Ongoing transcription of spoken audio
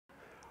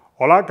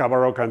Hola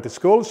Cabarrus County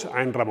Schools.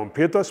 I'm Ramon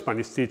Prieto,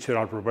 Spanish teacher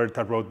at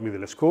Roberta Road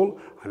Middle School,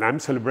 and I'm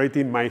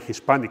celebrating my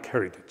Hispanic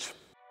heritage.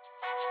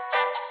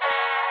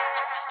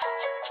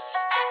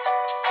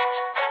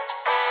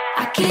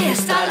 Aquí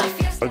está la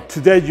fiesta.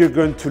 Today you're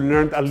going to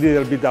learn a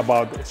little bit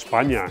about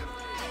España.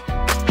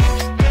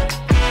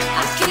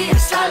 Aquí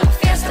está la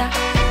fiesta.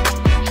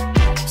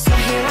 So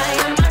here I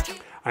am.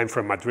 I'm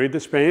from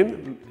Madrid,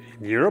 Spain,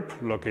 in Europe,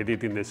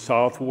 located in the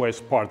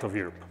southwest part of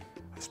Europe.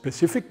 A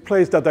specific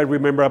place that I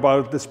remember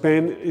about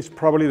Spain is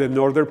probably the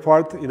northern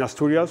part in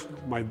Asturias.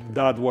 My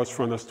dad was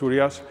from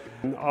Asturias.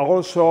 And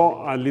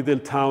also a little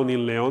town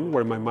in León,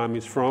 where my mom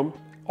is from.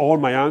 All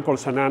my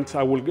uncles and aunts,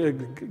 I will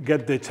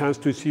get the chance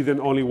to see them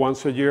only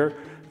once a year,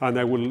 and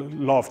I will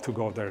love to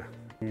go there.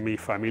 Mi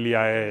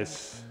familia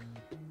es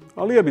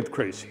a little bit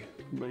crazy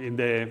in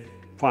the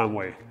fun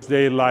way.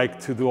 They like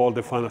to do all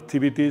the fun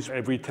activities.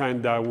 Every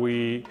time that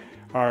we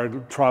are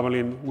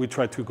traveling, we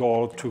try to go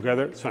all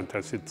together.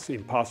 Sometimes it's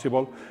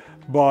impossible,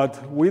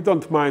 but we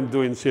don't mind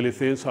doing silly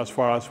things as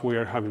far as we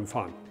are having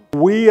fun.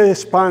 We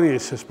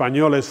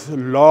Españoles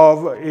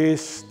love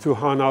is to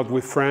hang out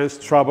with friends,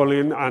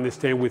 traveling and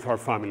staying with our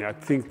family. I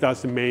think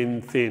that's the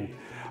main thing.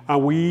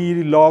 And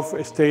we love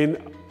staying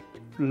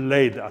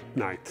late at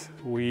night.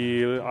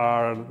 We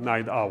are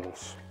night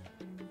owls.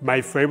 My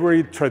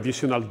favorite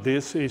traditional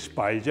dish is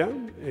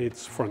paella.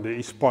 It's from the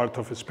east part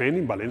of Spain,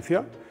 in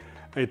Valencia.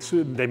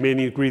 The main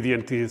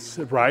ingredient is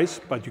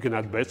rice, but you can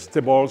add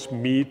vegetables,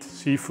 meat,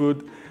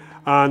 seafood.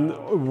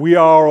 And we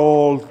are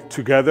all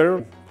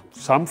together.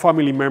 Some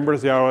family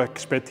members, they are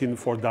expecting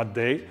for that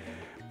day.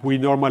 We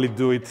normally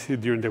do it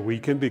during the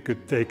weekend because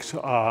it takes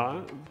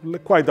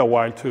quite a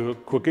while to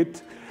cook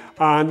it.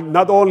 And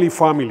not only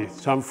family,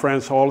 some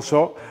friends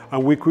also.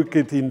 And we cook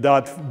it in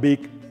that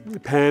big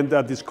pan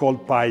that is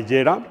called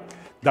paellera.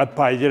 That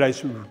paellera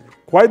is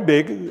quite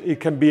big. It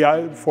can be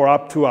for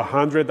up to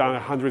 100 and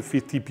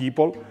 150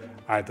 people.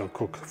 I don't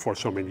cook for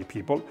so many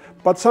people.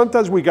 But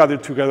sometimes we gather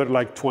together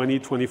like 20,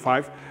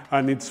 25,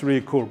 and it's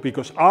really cool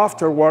because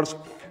afterwards,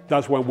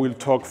 that's when we'll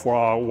talk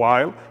for a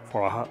while,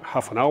 for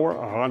half an hour,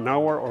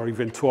 or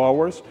even 2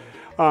 hours,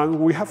 and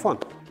we have fun.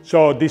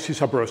 So this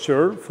is a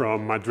brochure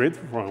from Madrid,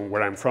 from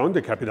where I'm from,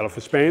 the capital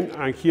of Spain,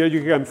 and here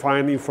you can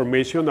find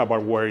information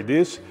about where it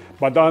is,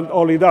 but not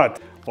only that,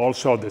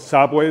 also the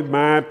subway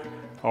map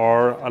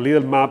or a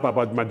little map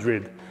about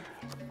Madrid,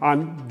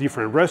 and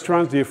different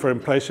restaurants,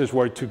 different places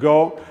where to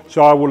go.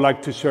 So I would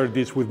like to share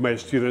this with my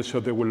students so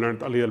they will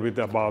learn a little bit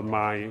about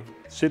my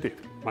city,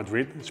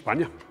 Madrid,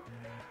 España.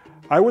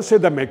 I would say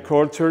that my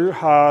culture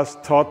has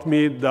taught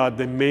me that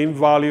the main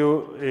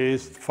value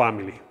is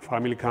family.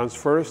 Family comes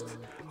first,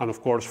 and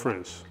of course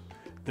friends.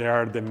 They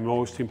are the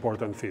most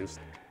important things.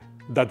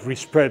 That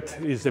respect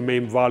is the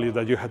main value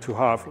that you have to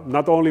have,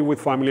 not only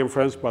with family and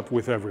friends, but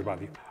with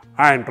everybody.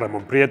 I'm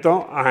Ramon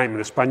Prieto, I'm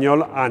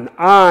Español, and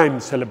I'm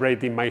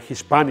celebrating my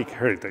Hispanic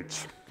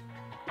heritage.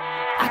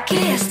 Aquí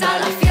está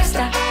la fiesta.